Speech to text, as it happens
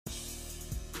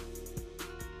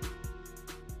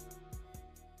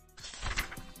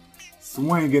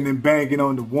swinging and banging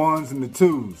on the ones and the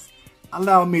twos.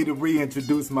 Allow me to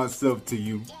reintroduce myself to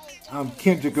you. I'm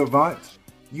Kendrick Avant.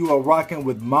 You are rocking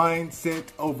with Mindset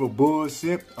Over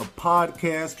Bullshit, a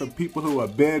podcast for people who are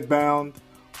bedbound,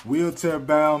 wheelchair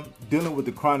bound, dealing with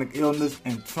the chronic illness,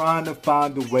 and trying to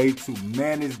find a way to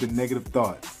manage the negative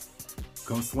thoughts.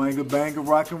 Come swing a bang and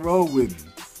rock and roll with me.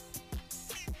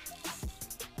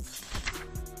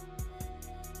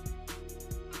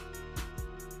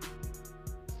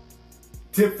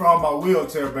 Tip for all my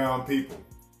wheelchair bound people.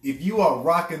 If you are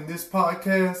rocking this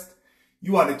podcast,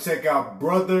 you ought to check out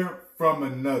Brother from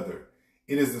Another.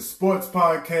 It is a sports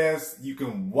podcast. You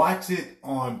can watch it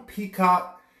on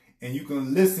Peacock and you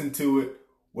can listen to it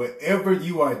wherever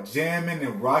you are jamming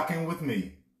and rocking with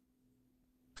me.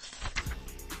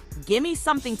 Give me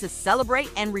something to celebrate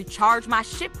and recharge my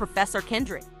shit, Professor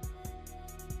Kendrick.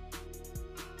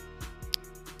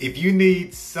 If you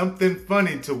need something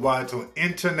funny to watch on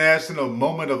International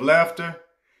Moment of Laughter,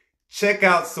 check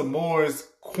out Samoa's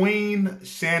Queen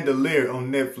Chandelier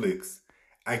on Netflix.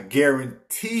 I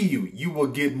guarantee you will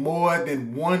get more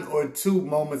than 1 or 2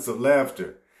 moments of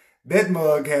laughter. That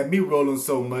mug had me rolling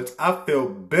so much I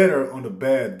felt better on a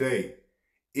bad day.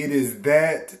 It is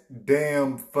that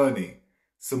damn funny.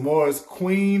 Samoa's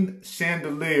Queen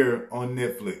Chandelier on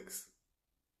Netflix.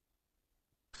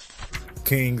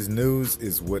 King's News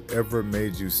is whatever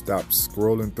made you stop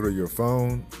scrolling through your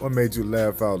phone or made you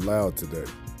laugh out loud today.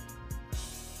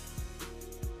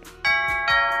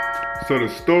 So the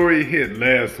story hit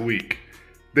last week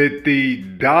that the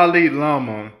Dalai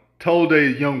Lama told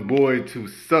a young boy to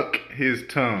suck his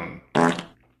tongue.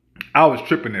 I was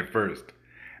tripping at first.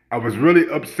 I was really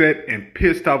upset and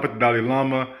pissed off at the Dalai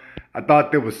Lama. I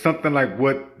thought there was something like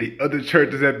what the other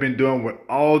churches have been doing with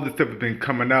all the stuff that's been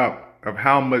coming out of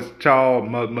how much child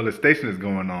molestation is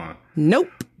going on. Nope.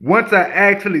 Once I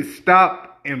actually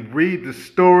stop and read the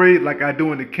story like I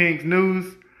do in the King's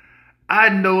News, I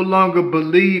no longer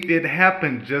believe it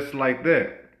happened just like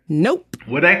that. Nope.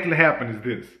 What actually happened is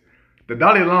this. The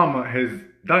Dalai Lama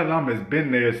has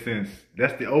been there since,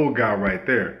 that's the old guy right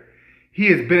there.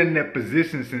 He has been in that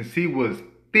position since he was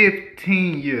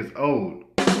 15 years old.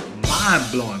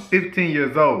 Mind blowing, 15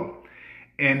 years old.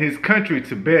 And his country,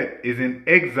 Tibet, is in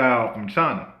exile from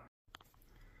China.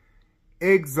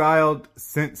 Exiled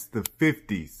since the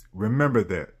 50s. Remember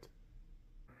that.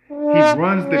 He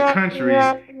runs the country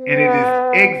and it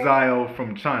is exiled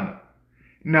from China.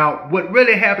 Now, what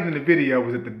really happened in the video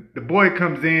was that the boy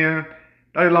comes in,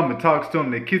 Dalai Lama talks to him,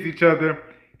 they kiss each other,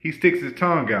 he sticks his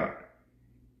tongue out.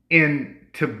 In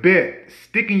Tibet,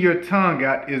 sticking your tongue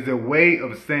out is a way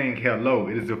of saying hello.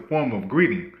 It is a form of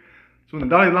greeting. So when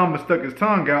the Dalai Lama stuck his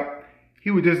tongue out,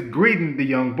 he was just greeting the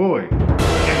young boy. And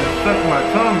the suck my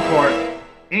tongue part,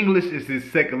 English is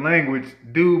his second language,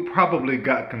 dude probably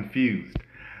got confused.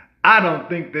 I don't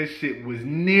think that shit was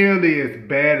nearly as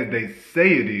bad as they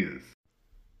say it is.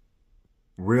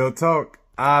 Real talk,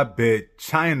 I bet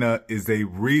China is a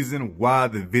reason why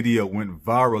the video went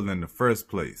viral in the first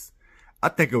place. I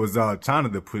think it was all China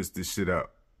that pushed this shit out.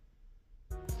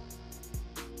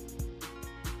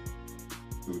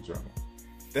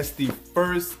 That's the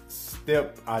first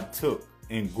step I took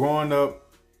in growing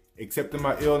up, accepting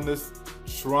my illness,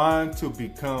 trying to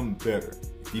become better.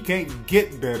 If you can't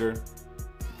get better,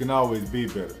 you can always be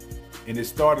better. And it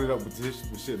started up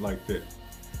with shit like that.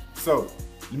 So,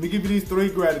 let me give you these 3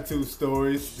 gratitude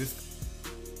stories.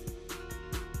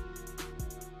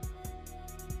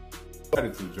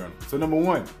 Gratitude journal. So number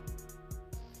 1,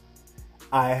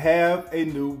 I have a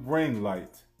new ring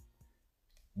light.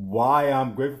 Why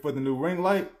I'm grateful for the new ring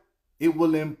light? It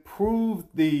will improve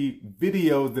the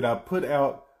videos that I put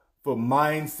out for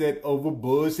Mindset Over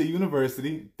Bullshit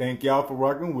University. Thank y'all for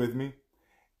rocking with me.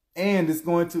 And it's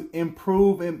going to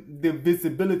improve the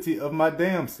visibility of my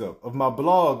damn self, of my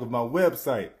blog, of my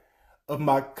website, of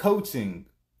my coaching,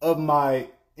 of my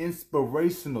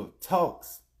inspirational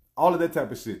talks, all of that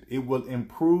type of shit. It will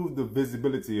improve the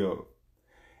visibility of.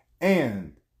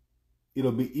 And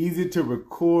it'll be easy to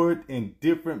record in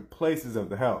different places of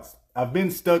the house. I've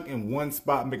been stuck in one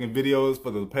spot making videos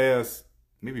for the past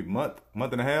maybe month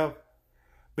and a half.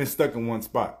 Been stuck in one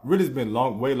spot. Really, it's been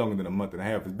way longer than a month and a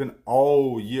half. It's been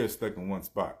all year stuck in one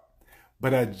spot.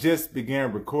 But I just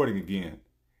began recording again.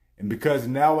 And because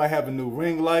now I have a new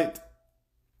ring light,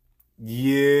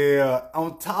 yeah,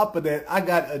 on top of that, I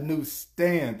got a new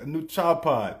stand, a new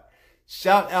tripod.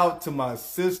 Shout out to my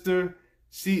sister.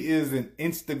 She is an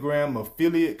Instagram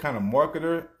affiliate kind of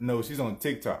marketer. No, she's on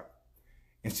TikTok.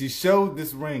 And she showed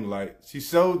this ring light. She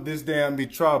showed this damn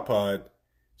tripod.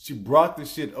 She brought the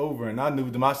shit over and I knew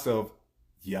to myself,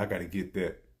 yeah, I got to get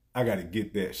that. I gotta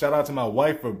get that. Shout out to my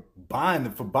wife for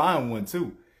buying one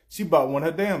too. She bought one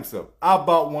her damn self. I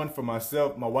bought one for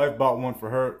myself. My wife bought one for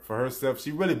herself.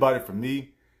 She really bought it for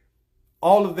me.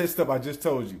 All of this stuff I just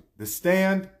told you. The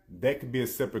stand, that could be a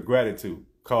separate gratitude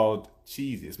called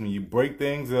cheesy. It's when you break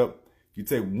things up. You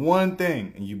take one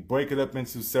thing and you break it up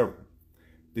into several.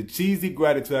 The cheesy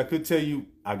gratitude, I could tell you,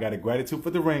 I got a gratitude for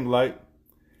the ring light.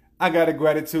 I got a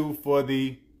gratitude for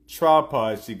the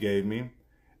tripod she gave me.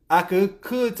 I could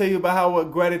tell you about how a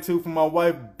gratitude for my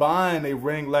wife buying a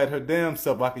ring light her damn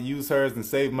self. I could use hers and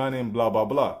save money and blah, blah,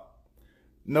 blah.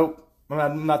 Nope,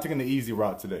 I'm not taking the easy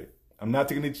route today. I'm not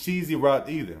taking the cheesy route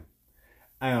either.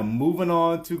 I am moving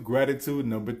on to gratitude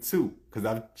number 2 because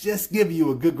I've just given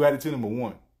you a good gratitude number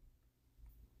 1.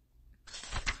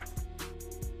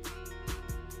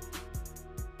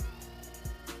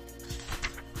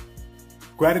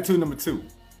 Gratitude number 2.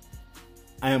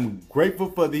 I am grateful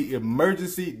for the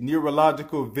emergency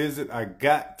neurological visit I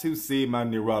got to see my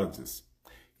neurologist.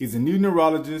 He's a new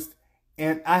neurologist,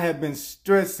 and I have been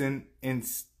stressing and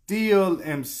still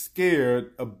am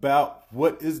scared about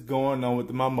what is going on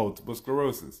with my multiple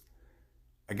sclerosis.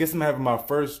 I guess I'm having my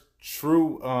first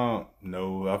true,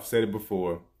 no, I've said it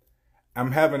before.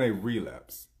 I'm having a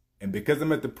relapse. And because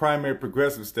I'm at the primary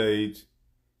progressive stage,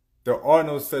 there are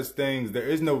no such things. There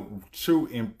is no true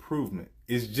improvement.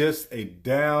 It's just a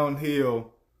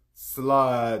downhill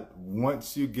slide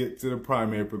once you get to the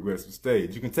primary progressive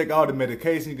stage. You can take all the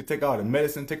medication, you can take all the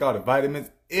medicine, take all the vitamins,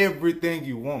 everything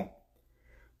you want.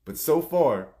 But so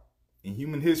far in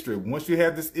human history, once you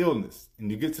have this illness and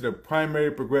you get to the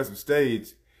primary progressive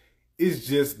stage, it's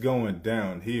just going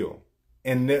downhill.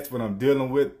 And that's what I'm dealing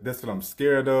with. That's what I'm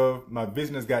scared of. My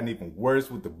vision has gotten even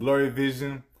worse with the blurry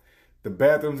vision. The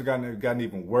bathrooms have gotten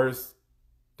even worse.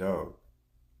 Dog,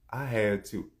 I had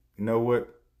to. You know what?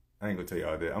 I ain't gonna tell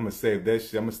y'all that. I'm gonna save that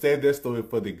shit. I'm gonna save that story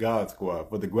for the God Squad,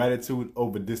 for the Gratitude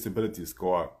Over Disability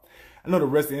Squad. I know the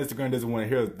rest of Instagram doesn't want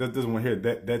to hear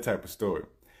that type of story.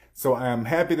 So I am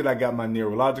happy that I got my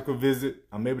neurological visit.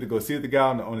 I'm able to go see the guy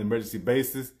on an emergency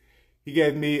basis. He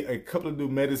gave me a couple of new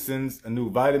medicines, a new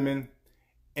vitamin,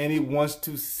 and he wants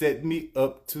to set me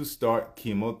up to start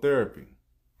chemotherapy.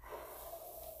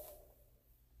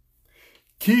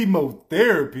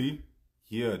 Chemotherapy?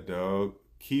 Yeah, dog.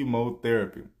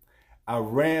 Chemotherapy. I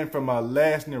ran from my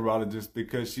last neurologist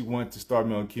because she wanted to start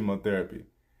me on chemotherapy.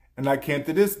 And I came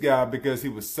to this guy because he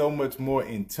was so much more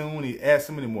in tune. He asked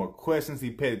so many more questions.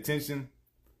 He paid attention.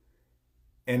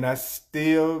 And I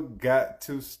still got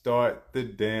to start the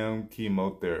damn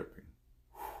chemotherapy.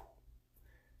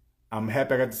 I'm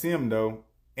happy I got to see him though.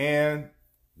 And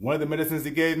one of the medicines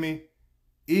he gave me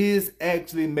is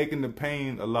actually making the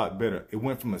pain a lot better. It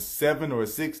went from a 7 or a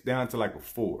 6 down to like a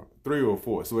 4, 3 or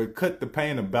 4. So it cut the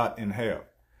pain about in half.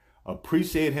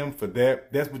 Appreciate him for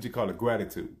that. That's what you call a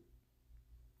gratitude.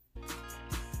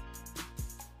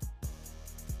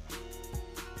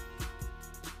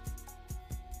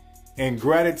 And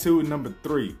gratitude number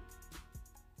 3.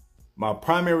 My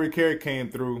primary care came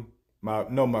through.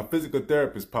 My physical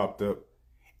therapist popped up.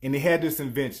 And he had this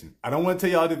invention. I don't want to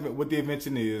tell y'all what the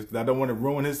invention is because I don't want to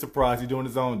ruin his surprise. He's doing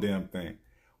his own damn thing.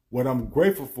 What I'm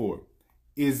grateful for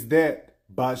is that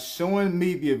by showing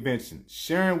me the invention,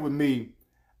 sharing with me,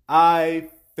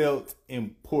 I felt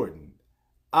important.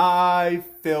 I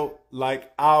felt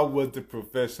like I was the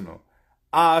professional.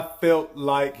 I felt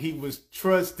like he was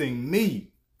trusting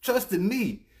me. Trusting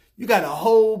me. You got a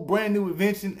whole brand new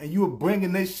invention and you were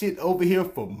bringing this shit over here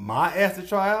for my ass to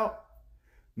try out?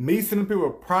 Me sending people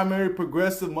with primary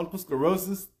progressive multiple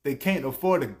sclerosis, they can't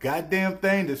afford a goddamn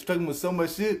thing, they're struggling with so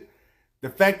much shit. The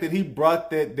fact that he brought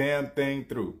that damn thing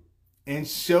through and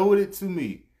showed it to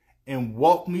me and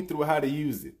walked me through how to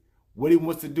use it, what he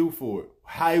wants to do for it,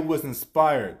 how he was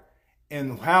inspired,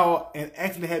 and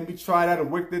actually had me try it out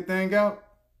and work that thing out.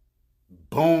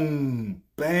 Boom,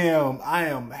 bam, I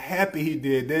am happy he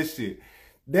did that shit.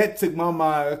 That took my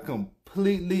mind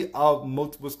completely off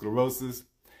multiple sclerosis.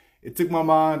 It took my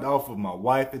mind off of my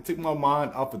wife. It took my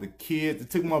mind off of the kids.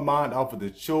 It took my mind off of the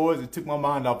chores. It took my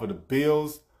mind off of the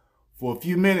bills. For a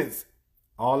few minutes,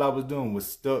 all I was doing was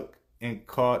stuck and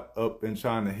caught up in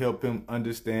trying to help him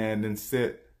understand and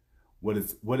set what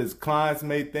his clients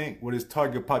may think, what his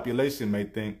target population may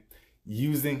think,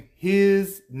 using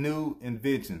his new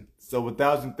invention. So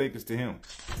 1,000 thanks to him.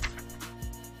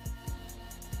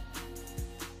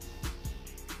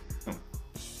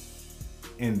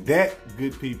 And that,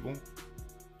 good people,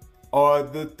 are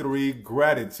the 3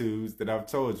 gratitudes that I've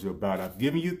told you about. I've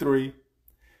given you 3.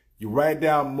 You write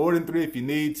down more than 3 if you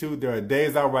need to. There are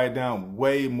days I write down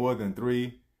way more than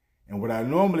 3. And what I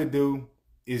normally do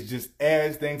is just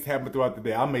as things happen throughout the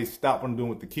day, I may stop what I'm doing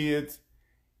with the kids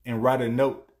and write a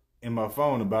note in my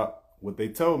phone about what they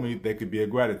told me that could be a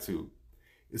gratitude.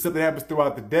 If something happens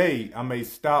throughout the day, I may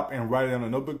stop and write it on a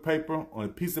notebook paper, on a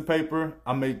piece of paper.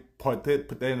 I may put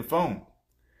that in the phone.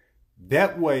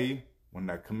 That way, when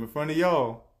I come in front of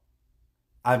y'all,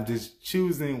 I'm just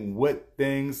choosing what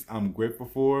things I'm grateful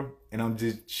for, and I'm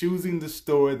just choosing the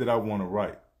story that I want to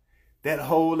write. That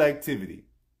whole activity,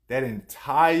 that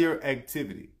entire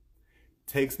activity,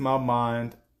 takes my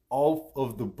mind off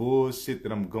of the bullshit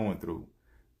that I'm going through.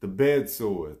 The bed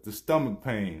sores, the stomach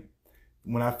pain,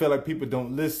 when I feel like people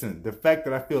don't listen, the fact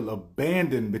that I feel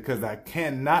abandoned because I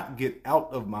cannot get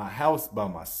out of my house by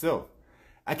myself.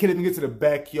 I can't even get to the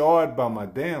backyard by my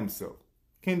damn self.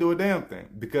 Can't do a damn thing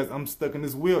because I'm stuck in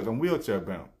this wheelchair. I'm wheelchair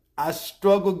bound. I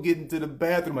struggle getting to the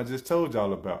bathroom I just told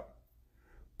y'all about.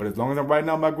 But as long as I'm writing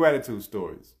out my gratitude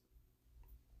stories,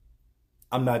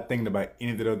 I'm not thinking about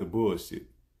any of that other bullshit.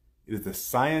 It is a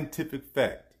scientific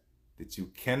fact that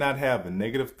you cannot have a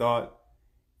negative thought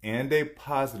and a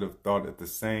positive thought at the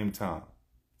same time.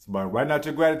 So by writing out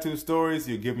your gratitude stories,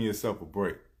 you're giving yourself a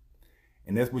break.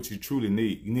 And that's what you truly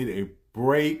need. You need a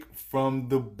break from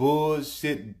the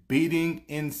bullshit beating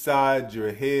inside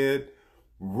your head,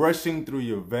 rushing through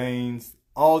your veins,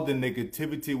 all the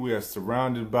negativity we are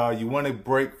surrounded by. You want a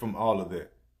break from all of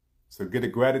that. So get a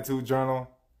gratitude journal,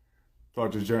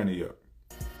 start your journey up.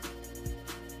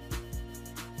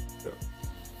 So,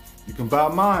 you can buy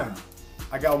mine.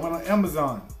 I got one on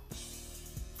Amazon.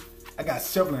 I got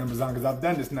several on Amazon because I've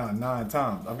done this now 9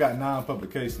 times. I've got 9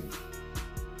 publications.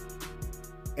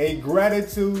 A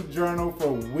gratitude journal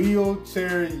for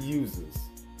wheelchair users.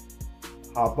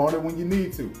 Hop on it when you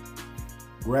need to.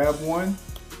 Grab one.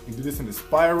 You can do this in a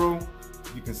spiral.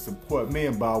 You can support me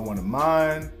and buy one of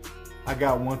mine. I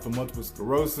got one for multiple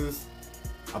sclerosis.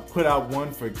 I put out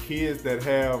one for kids that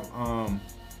have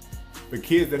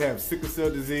sickle cell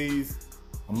disease.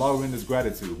 I'm all in this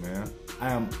gratitude, man.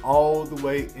 I am all the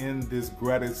way in this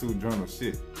gratitude journal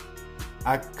shit.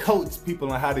 I coach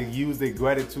people on how to use their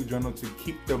gratitude journal to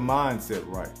keep their mindset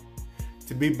right,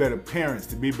 to be better parents,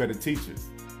 to be better teachers.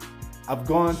 I've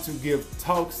gone to give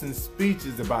talks and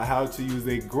speeches about how to use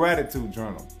a gratitude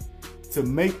journal to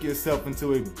make yourself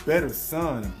into a better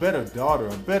son, a better daughter,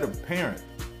 a better parent.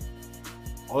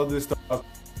 All of this stuff.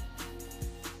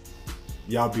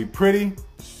 Y'all be pretty.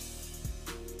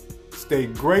 Stay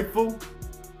grateful.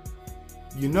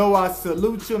 You know I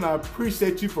salute you and I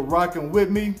appreciate you for rocking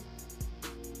with me.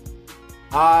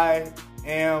 I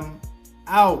am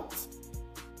out.